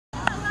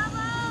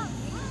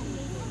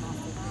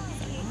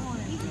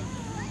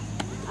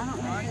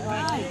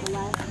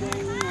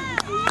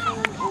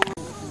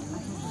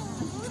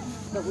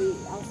But we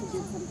also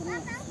did something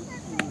else.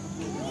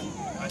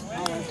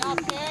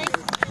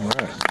 All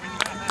right.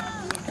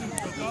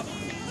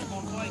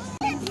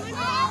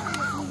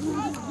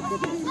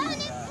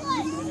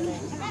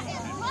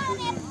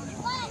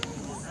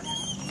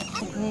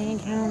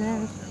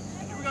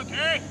 Here we go,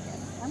 Carrie.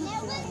 All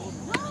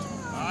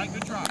right,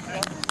 good try.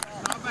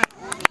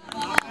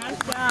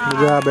 Good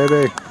job,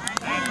 baby.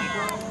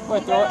 Boy,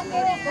 throw it.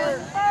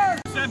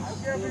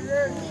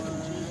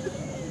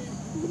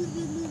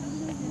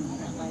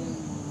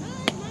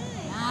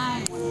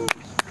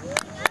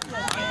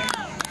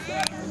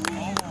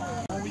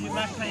 Over your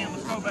left hand.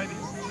 Let's go, baby.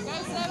 Go,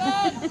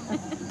 7.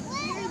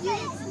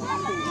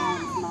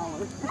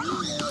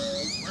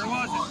 Where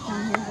was it?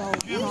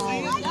 Did you ever see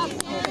it?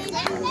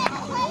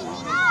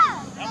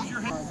 That was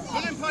your hand. Go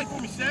ahead and play for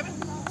me, 7.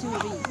 2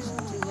 of each.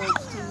 2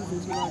 large tees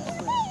and 2 large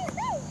slips.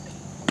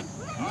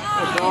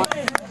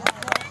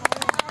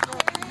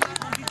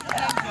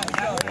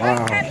 Wow.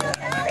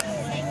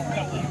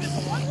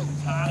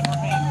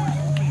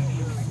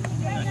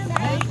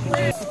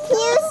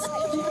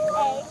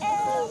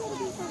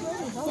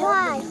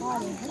 Why?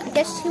 I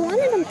guess she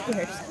wanted them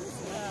pierced.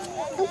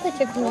 Don't put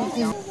your fingers in.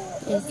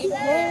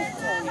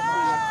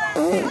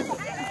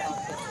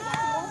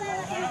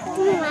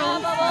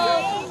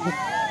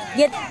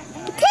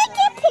 Take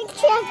a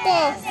picture of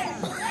this.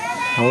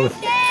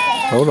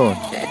 Hold on.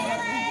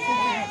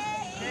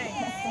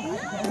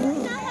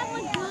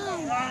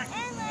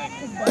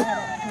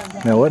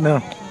 Now what now?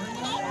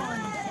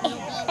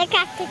 I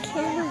got the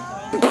camera.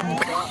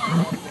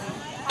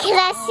 Can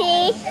I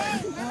see?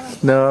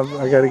 No,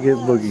 I gotta get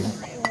Boogie.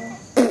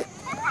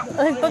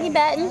 Oh, is Boogie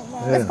batting?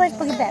 Yeah. Let's play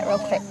Boogie bat real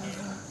quick.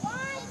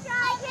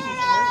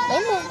 Wait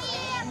a minute.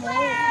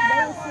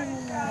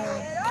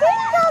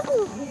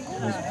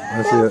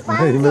 That's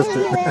it. You missed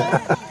it.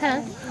 Huh?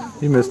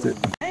 You missed it.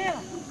 Hey,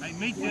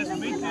 meet this,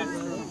 meet this.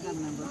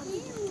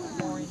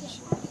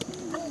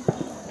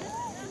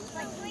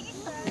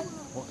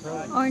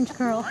 Orange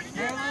curl.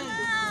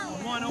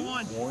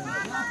 101.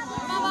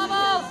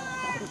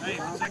 Hey,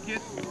 what's that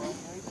kid?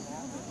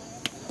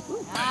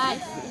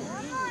 Nice.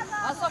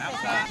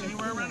 Outside,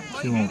 anywhere around the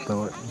plate. She won't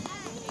throw it.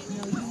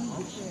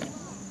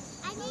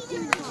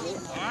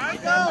 All right,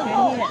 go.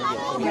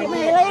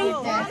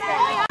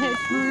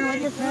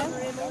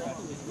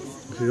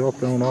 She's all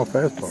throwing off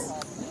fastball.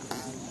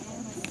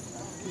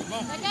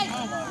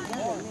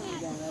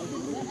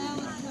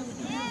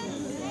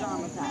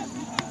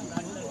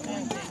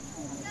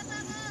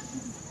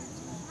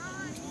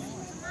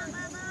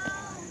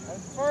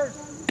 First.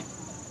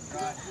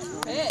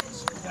 Pitch.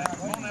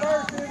 Come on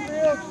now.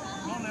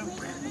 Come on now.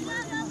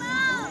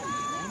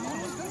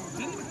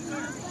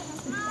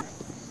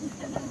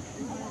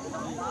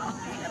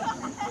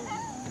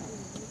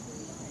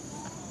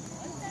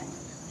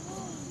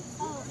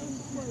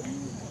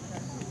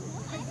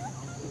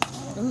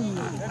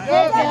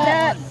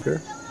 Sure.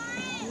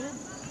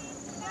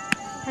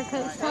 Her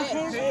coach still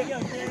here?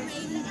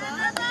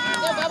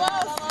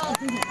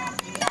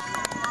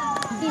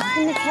 He's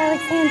in the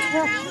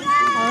Alexandra.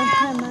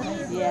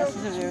 Yeah, she's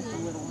over there with the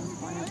little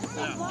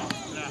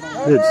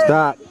one. Good,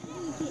 stop.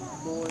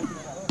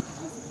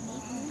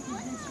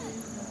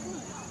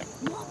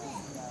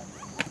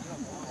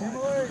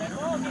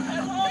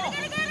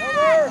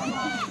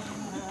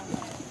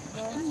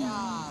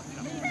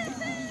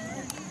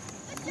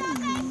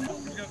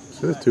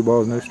 So it's 2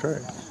 balls, no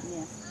strikes.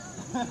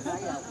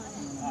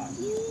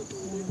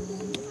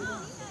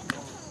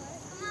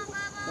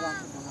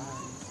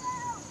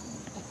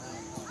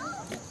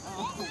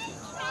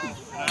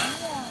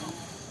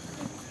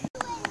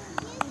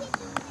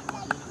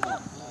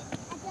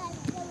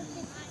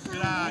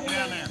 Get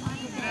down there.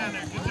 Get down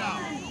there. Good job.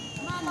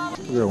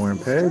 They're wearing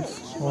pads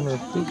on their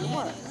feet.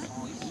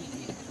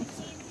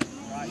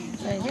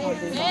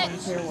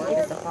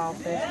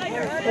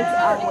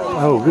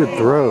 Oh, good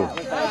throw.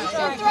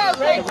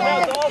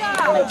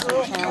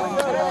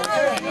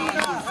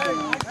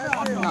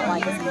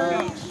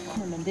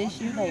 And this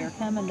year they are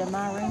coming to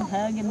my room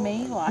hugging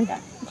me like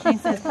she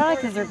says, probably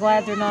because they're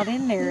glad they're not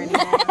in there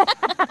anymore.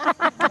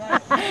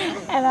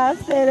 And I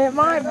said it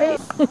might be.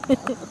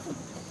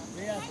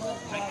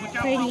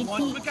 Pretty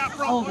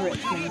Old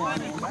Richmond down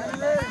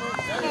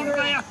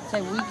there. So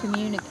we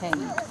communicate.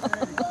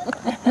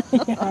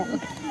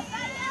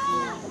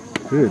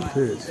 Good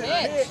pitch.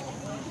 Hey,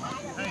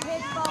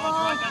 ball's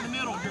right down the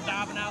middle. You're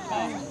diving out the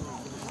ball.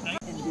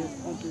 And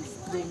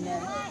just do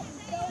nothing.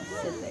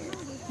 Sit there.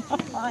 All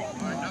right,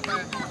 not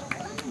bad.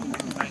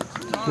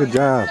 Good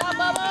job.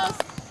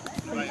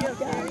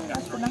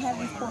 When I have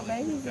these poor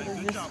babies that are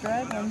just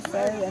struggling so,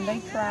 and they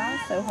try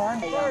so hard.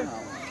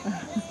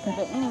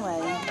 But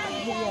anyway,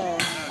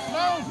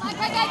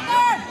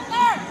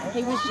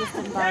 he was just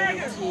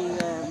invited to,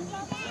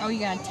 Oh, you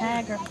got a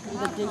tag or?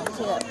 the Duke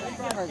Tip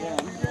program.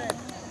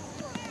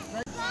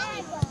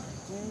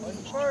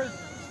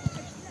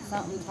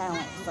 Something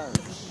talent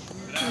first.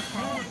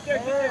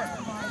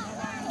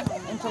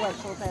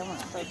 Intellectual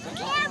talent first.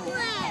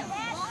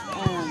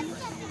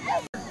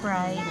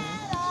 Right.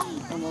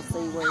 And we'll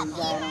see where he's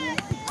at on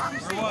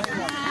the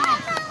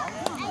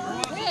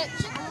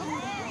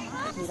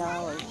 $2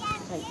 to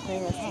take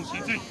tests.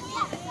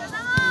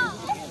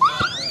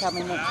 Tell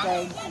me next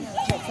day.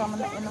 Check's on the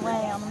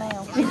way on the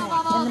mail. In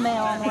the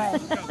mail on the way.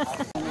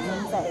 And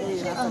when's that due?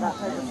 And I said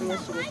October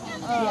 5th. She goes,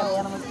 yeah, the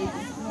other one's due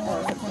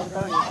September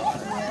 30th.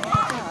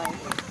 Sorry.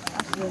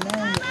 I should have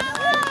known it was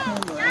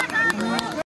September.